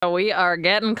We are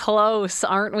getting close,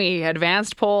 aren't we?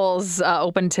 Advanced polls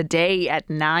open today at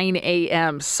 9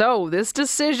 a.m. So this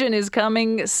decision is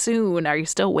coming soon. Are you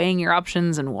still weighing your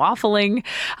options and waffling?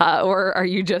 Or are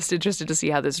you just interested to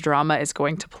see how this drama is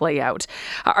going to play out?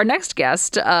 Our next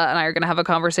guest and I are going to have a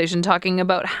conversation talking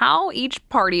about how each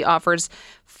party offers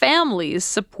families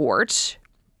support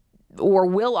or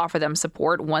will offer them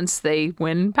support once they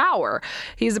win power.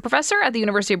 He's a professor at the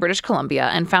University of British Columbia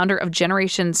and founder of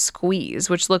Generation Squeeze,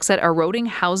 which looks at eroding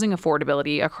housing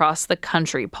affordability across the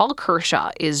country. Paul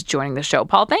Kershaw is joining the show.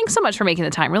 Paul, thanks so much for making the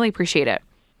time. Really appreciate it.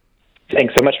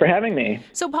 Thanks so much for having me.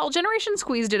 So, Paul, Generation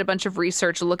Squeeze did a bunch of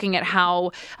research looking at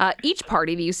how each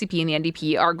party, the UCP and the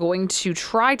NDP, are going to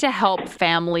try to help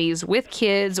families with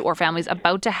kids or families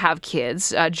about to have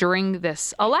kids during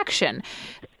this election.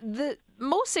 The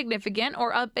most significant,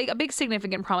 or a big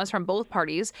significant promise from both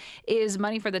parties, is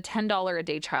money for the $10 a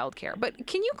day childcare. But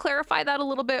can you clarify that a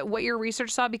little bit, what your research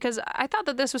saw? Because I thought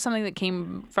that this was something that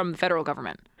came from the federal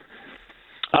government.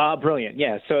 Brilliant.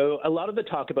 Yeah. So a lot of the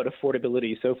talk about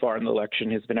affordability so far in the election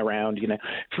has been around,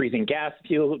 freezing gas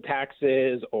fuel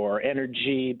taxes or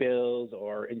energy bills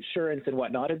or insurance and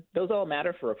whatnot. Those all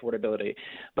matter for affordability.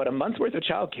 But a month's worth of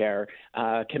childcare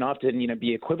can often,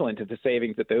 be equivalent to the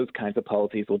savings that those kinds of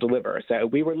policies will deliver. So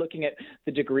we were looking at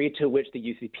the degree to which the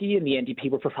UCP and the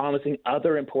NDP were promising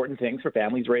other important things for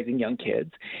families raising young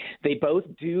kids. They both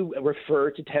do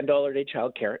refer to $10 a day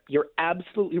childcare. You're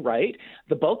absolutely right.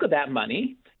 The bulk of that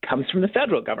money comes from the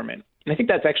federal government. And I think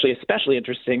that's actually especially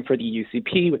interesting for the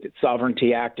UCP with its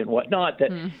Sovereignty Act and whatnot, that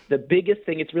the biggest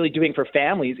thing it's really doing for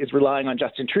families is relying on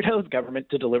Justin Trudeau's government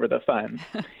to deliver the funds.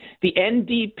 The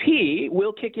NDP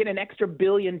will kick in an extra $1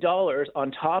 billion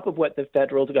on top of what the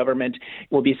federal government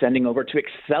will be sending over to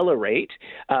accelerate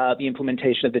the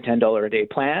implementation of the $10 a day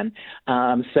plan.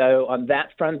 So on that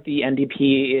front, the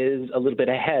NDP is a little bit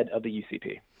ahead of the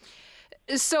UCP.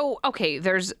 So, okay,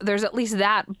 there's at least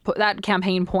that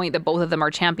campaign point that both of them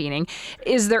are championing.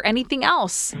 Is there anything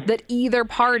else that either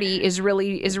party is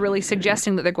really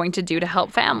suggesting that they're going to do to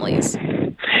help families?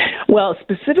 Well,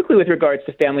 specifically with regards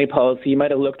to family policy, you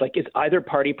might have looked like, is either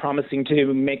party promising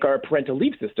to make our parental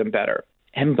leave system better?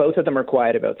 And both of them are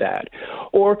quiet about that.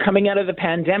 Or coming out of the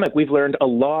pandemic, we've learned a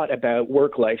lot about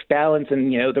work-life balance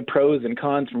and, the pros and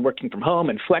cons from working from home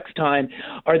and flex time.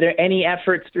 Are there any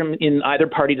efforts in either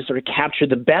party to sort of capture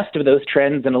the best of those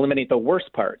trends and eliminate the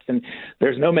worst parts? And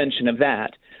there's no mention of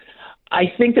that. I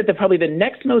think that probably the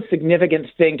next most significant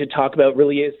thing to talk about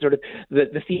really is sort of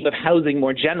the theme of housing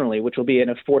more generally, which will be an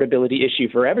affordability issue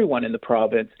for everyone in the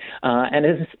province, and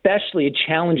is especially a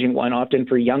challenging one often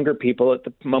for younger people at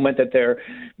the moment that their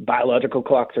biological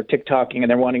clocks are tick-tocking and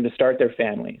they're wanting to start their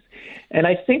families. And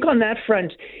I think on that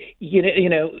front,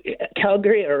 Edmonton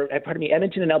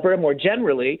and Alberta more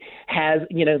generally has,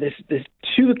 this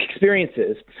two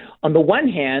experiences. On the one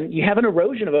hand, you have an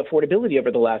erosion of affordability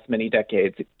over the last many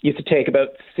decades. It used to take about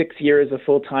 6 years of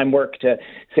full-time work to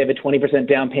save a 20%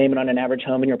 down payment on an average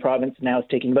home in your province. Now it's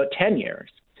taking about 10 years.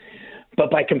 But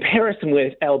by comparison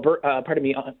with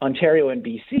Ontario and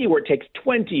BC, where it takes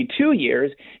 22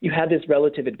 years, you have this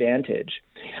relative advantage.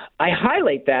 I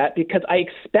highlight that because I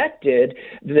expected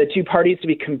the two parties to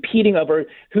be competing over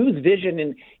whose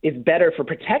vision is better for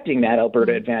protecting that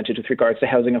Alberta advantage with regards to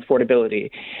housing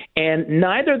affordability. And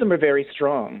neither of them are very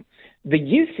strong. The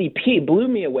UCP blew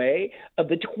me away. Of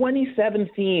the 27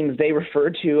 themes they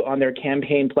referred to on their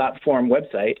campaign platform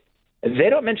website, they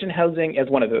don't mention housing as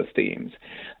one of those themes.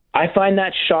 I find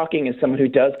that shocking as someone who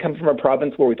does come from a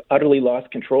province where we've utterly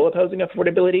lost control of housing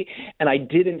affordability, and I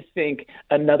didn't think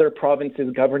another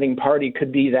province's governing party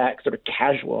could be that sort of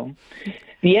casual.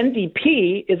 The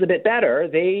NDP is a bit better.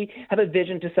 They have a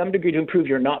vision to some degree to improve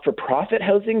your not-for-profit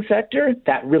housing sector.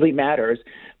 That really matters.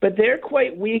 But they're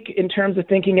quite weak in terms of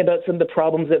thinking about some of the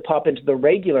problems that pop into the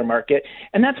regular market,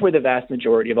 and that's where the vast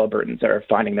majority of Albertans are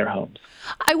finding their homes.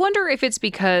 I wonder if it's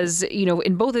because,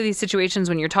 in both of these situations,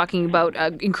 when you're talking about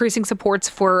increasing supports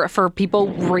for people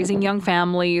raising young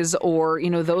families or,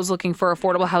 those looking for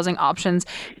affordable housing options,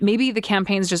 maybe the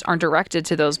campaigns just aren't directed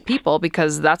to those people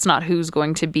because that's not who's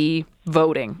going to be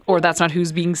voting, or that's not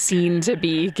who's being seen to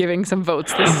be giving some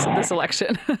votes this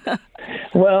election.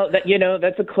 Well,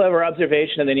 that's a clever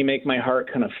observation, and then you make my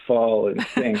heart kind of fall and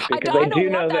sink. Because I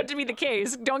don't want that to be the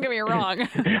case. Don't get me wrong.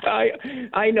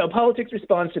 I know. Politics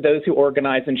responds to those who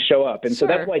organize and show up. And Sure.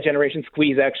 So that's why Generation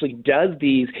Squeeze actually does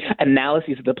these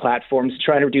analyses of the platforms to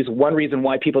try and reduce one reason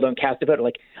why people don't cast a vote.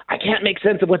 Like, I can't make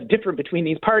sense of what's different between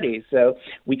these parties. So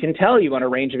we can tell you on a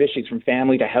range of issues from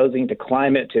family to housing to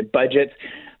climate to budgets.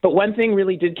 But one thing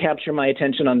really did capture my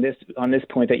attention on this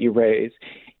point that you raised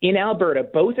In Alberta,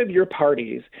 both of your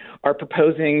parties are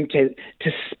proposing to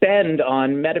spend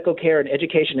on medical care and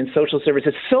education and social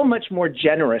services so much more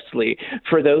generously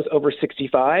for those over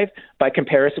 65 by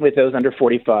comparison with those under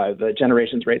 45, the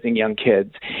generations raising young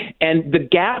kids. And the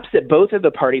gaps that both of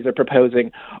the parties are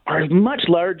proposing are much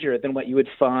larger than what you would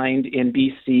find in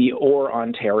BC or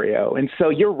Ontario. And so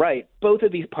you're right, both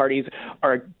of these parties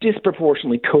are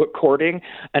disproportionately courting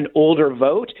an older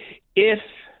vote if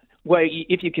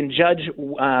you can judge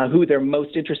who they're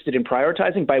most interested in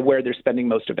prioritizing by where they're spending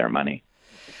most of their money.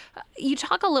 You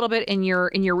talk a little bit in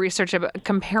your research about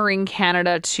comparing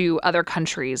Canada to other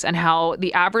countries and how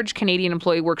the average Canadian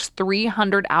employee works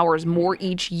 300 hours more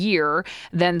each year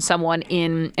than someone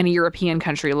in a European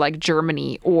country like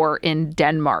Germany or in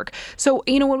Denmark. So,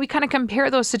 when we kind of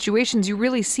compare those situations, you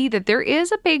really see that there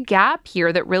is a big gap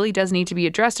here that really does need to be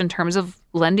addressed in terms of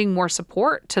lending more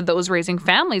support to those raising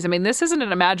families. I mean, this isn't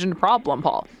an imagined problem,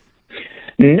 Paul.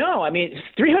 No,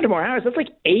 300 more hours, that's like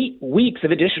 8 weeks of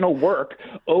additional work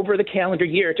over the calendar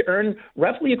year to earn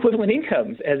roughly equivalent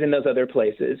incomes as in those other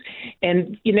places.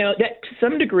 And, that to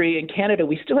some degree in Canada,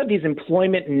 we still have these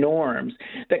employment norms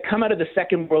that come out of the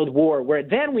Second World War, where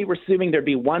then we were assuming there'd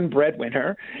be one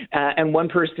breadwinner and one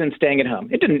person staying at home.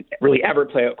 It didn't really ever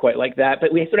play out quite like that,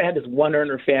 but we sort of had this one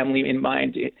earner family in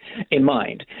mind.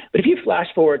 But if you flash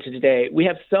forward to today, we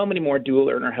have so many more dual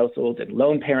earner households and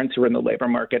lone parents who are in the labor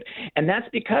market, and that's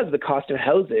because the cost of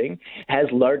housing has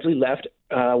largely left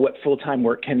what full-time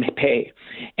work can pay.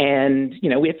 And,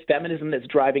 we have feminism that's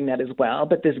driving that as well.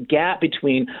 But this gap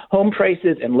between home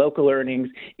prices and local earnings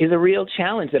is a real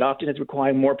challenge that often is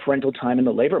requiring more parental time in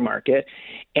the labor market.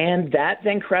 And that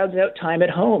then crowds out time at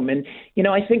home. And,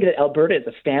 I think that Alberta is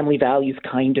a family values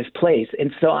kind of place.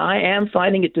 And so I am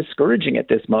finding it discouraging at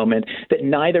this moment that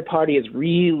neither party is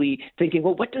really thinking,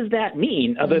 well, what does that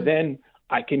mean other than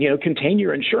I can, contain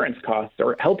your insurance costs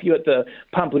or help you at the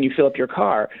pump when you fill up your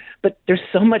car. But there's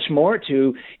so much more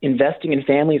to investing in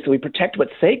families so we protect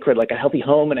what's sacred, like a healthy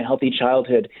home and a healthy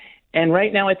childhood. And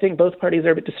right now, I think both parties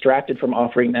are a bit distracted from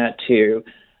offering that to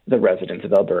the residents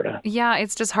of Alberta. Yeah,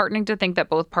 it's disheartening to think that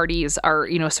both parties are,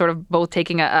 sort of both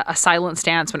taking a silent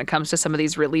stance when it comes to some of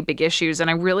these really big issues. And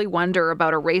I really wonder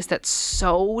about a race that's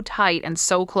so tight and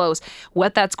so close,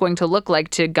 what that's going to look like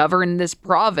to govern this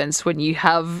province when you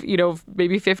have,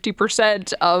 maybe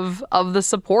 50% of the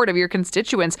support of your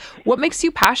constituents. What makes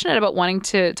you passionate about wanting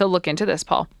to look into this,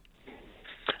 Paul?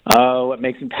 Oh, what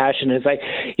makes me passionate is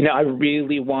I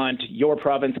really want your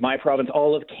province, my province,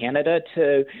 all of Canada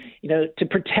to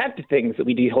protect things that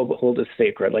we do hold as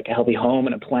sacred, like a healthy home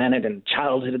and a planet and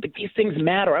childhood. These things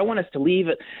matter. I want us to leave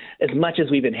as much as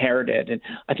we've inherited. And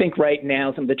I think right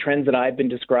now some of the trends that I've been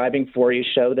describing for you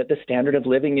show that the standard of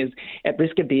living is at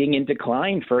risk of being in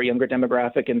decline for a younger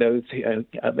demographic and those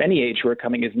of any age who are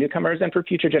coming as newcomers and for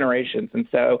future generations. And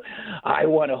so I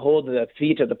want to hold the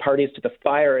feet of the parties to the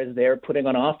fire as they're putting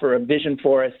on offer a vision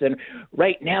for us. And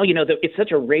right now, it's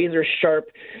such a razor sharp,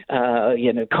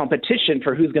 competition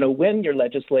for who's going to win your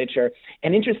legislature.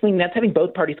 And interestingly, that's having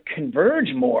both parties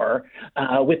converge more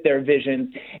with their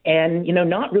visions and,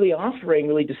 not really offering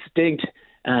really distinct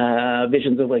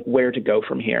visions of like where to go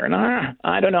from here. And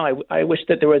I don't know. I wish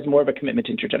that there was more of a commitment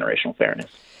to intergenerational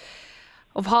fairness.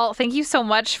 Well, Paul, thank you so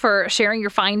much for sharing your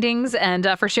findings and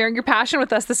for sharing your passion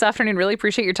with us this afternoon. Really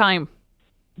appreciate your time.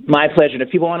 My pleasure. And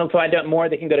if people want to find out more,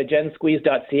 they can go to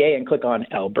gensqueeze.ca and click on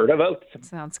Alberta Votes.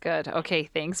 Sounds good. Okay,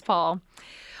 thanks, Paul.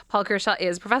 Paul Kershaw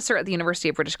is professor at the University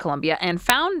of British Columbia and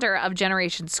founder of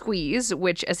Generation Squeeze,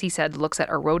 which, as he said, looks at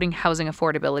eroding housing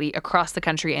affordability across the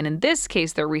country. And in this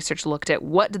case, their research looked at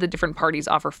what do the different parties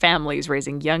offer families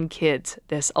raising young kids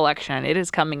this election. It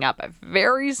is coming up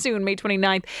very soon, May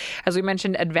 29th. As we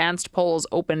mentioned, advanced polls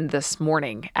opened this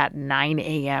morning at 9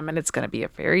 a.m. And it's going to be a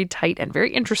very tight and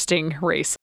very interesting race.